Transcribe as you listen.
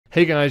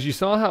Hey guys, you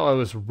saw how I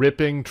was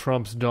ripping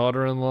Trump's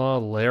daughter-in-law,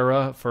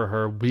 Lara, for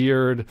her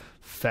weird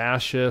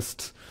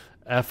fascist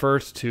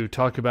effort to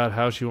talk about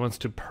how she wants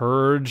to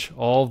purge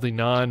all the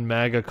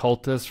non-MAGA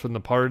cultists from the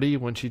party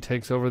when she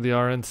takes over the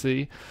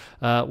RNC.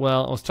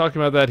 Well, I was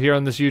talking about that here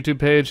on this YouTube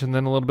page and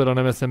then a little bit on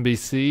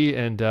MSNBC,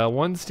 and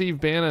one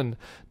Steve Bannon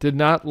did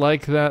not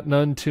like that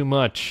none too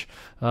much.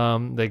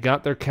 They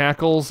got their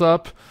cackles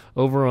up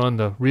over on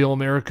the Real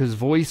America's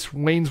Voice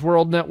Wayne's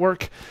World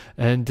Network,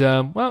 and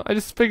well, I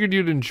just figured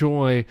you'd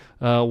enjoy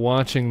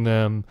watching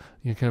them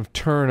kind of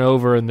turn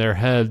over in their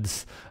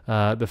heads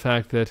the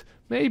fact that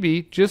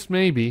maybe, just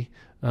maybe,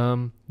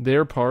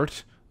 they're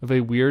part of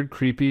a weird,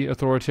 creepy,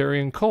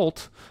 authoritarian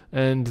cult,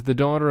 and the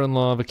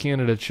daughter-in-law of a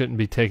candidate shouldn't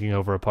be taking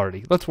over a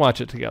party. Let's watch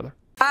it together.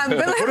 Mark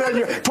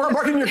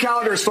it in your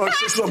calendars,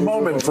 folks. This is a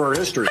moment for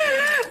history.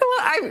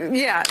 Well,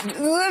 yeah.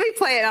 Let me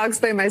play it. I'll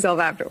explain myself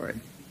afterward.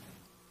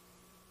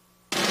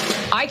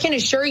 I can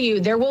assure you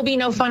there will be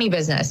no funny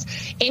business.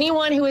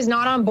 Anyone who is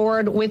not on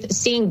board with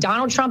seeing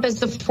Donald Trump as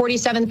the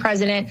 47th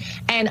president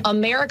and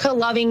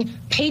America-loving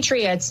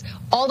patriots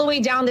all the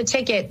way down the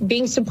ticket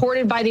being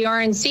supported by the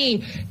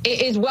RNC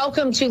is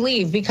welcome to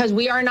leave, because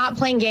we are not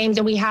playing games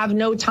and we have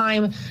no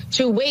time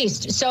to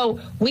waste.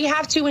 So we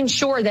have to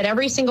ensure that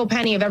every single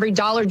penny of every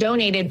dollar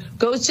donated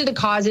goes to the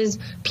causes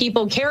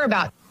people care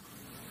about.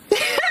 We're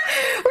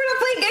not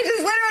playing games.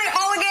 It's literally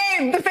all a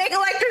game. The fake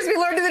electors we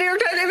learned in the New York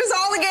Times, it was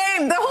all a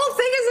game. The whole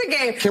thing is a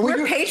game.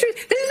 We're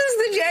patriots. This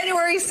is the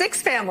January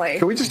 6th family.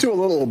 Can we just do a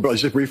little,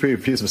 just brief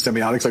piece of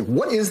semiotics? Like,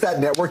 what is that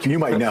network? You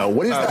might know.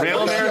 What is that?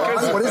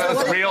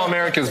 Real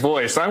America's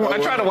Voice. I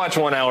try to watch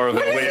 1 hour of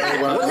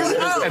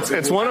it.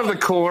 It's one of the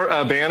core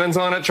Bannon's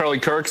on it. Charlie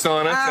Kirk's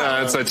on it.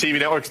 It's a TV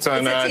network. It's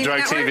on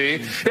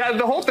DirecTV. Yeah,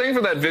 the whole thing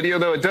for that video,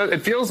 though,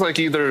 it feels like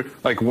either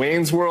like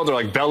Wayne's World or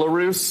like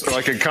Belarus or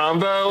like a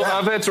combo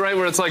of it, right?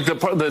 Where it's like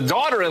the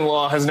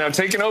daughter-in-law has now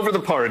taken over the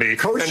party,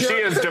 and she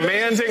is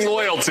demanding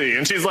loyalty.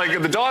 And she's like,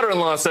 the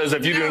daughter-in-law says,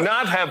 if you do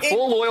not have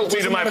full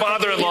loyalty to my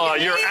father-in-law,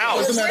 you're out.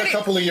 Wasn't that a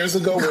couple of years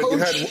ago where you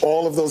had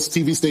all of those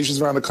TV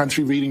stations around the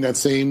country reading that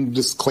same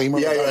disclaimer?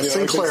 Yeah,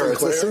 Sinclair.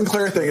 It's the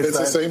Sinclair thing. It's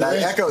the same that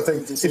echo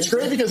thing. It's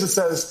great because it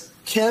says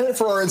candidate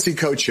for RNC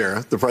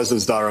co-chair, the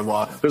president's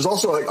daughter-in-law. There's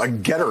also a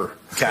getter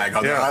tag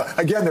on there.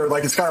 Again, they're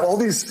like, it's kind of all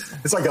these.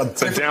 It's like a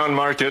down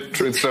market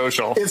Truth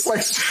Social. It's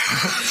like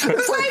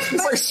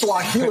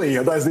Swahili.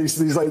 It has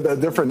these like the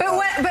different.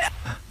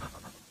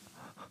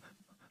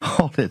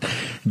 Hold it.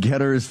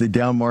 Getter is the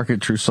down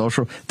market True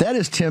Social. That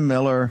is Tim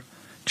Miller,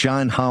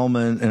 John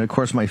Howman, and of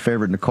course my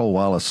favorite, Nicole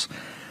Wallace.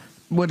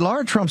 What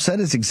Lara Trump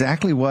said is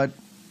exactly what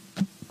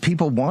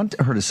people want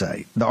her to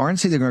say. The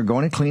RNC, they're going to go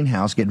in a clean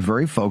house, get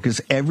very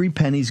focused. Every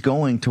penny's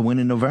going to win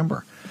in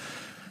November.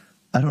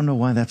 I don't know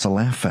why that's a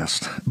laugh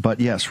fest. But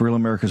yes, Real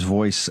America's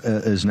Voice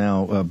is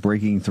now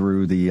breaking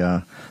through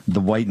the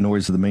white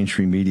noise of the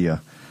mainstream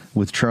media.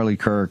 With Charlie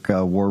Kirk,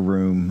 War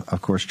Room,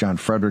 of course, John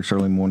Fredericks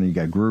early morning. You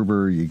got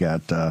Gruber, you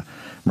got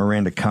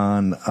Miranda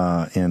Kahn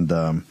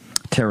and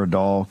Tara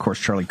Dahl. Of course,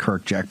 Charlie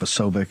Kirk, Jack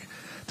Posobiec,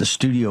 the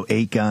Studio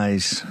 8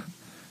 guys,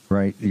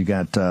 right? You've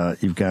got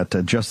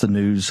Just the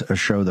News, a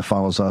show that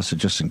follows us.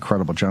 It's just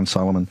incredible. John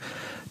Solomon,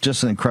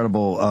 just an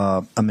incredible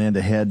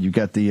Amanda Head. You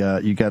got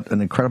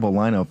an incredible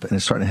lineup, and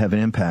it's starting to have an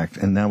impact.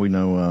 And now we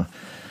know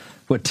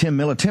what Tim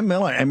Miller.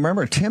 I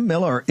remember Tim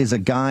Miller is a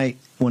guy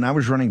when I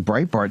was running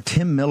Breitbart.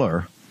 Tim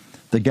Miller.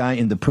 The guy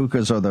in the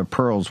pukas or the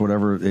pearls,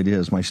 whatever it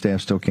is, my staff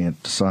still can't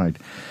decide.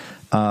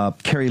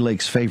 Kerry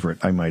Lake's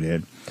favorite, I might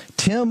add.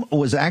 Tim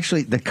was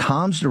actually the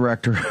comms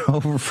director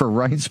over for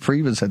Reince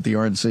Priebus at the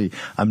RNC.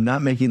 I'm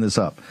not making this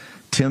up.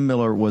 Tim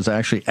Miller was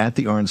actually at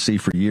the RNC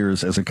for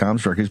years as a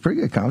comms director. He's a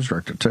pretty good comms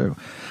director, too.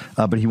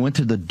 But he went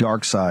to the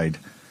dark side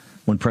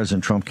when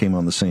President Trump came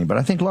on the scene. But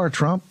I think Lara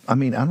Trump, I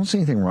don't see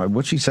anything wrong.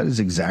 What she said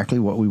is exactly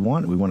what we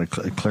want. We want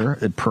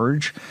to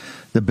purge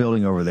the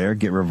building over there,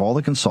 get rid of all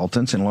the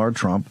consultants, and Lara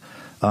Trump,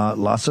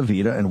 La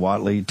Savita and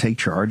Watley take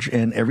charge,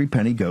 and every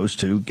penny goes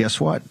to, guess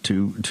what,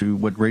 to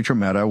what Rachel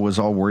Maddow was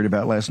all worried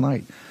about last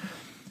night.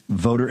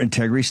 Voter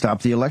integrity,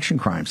 stop the election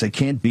crimes. They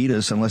can't beat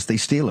us unless they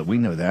steal it. We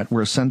know that.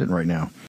 We're ascendant right now.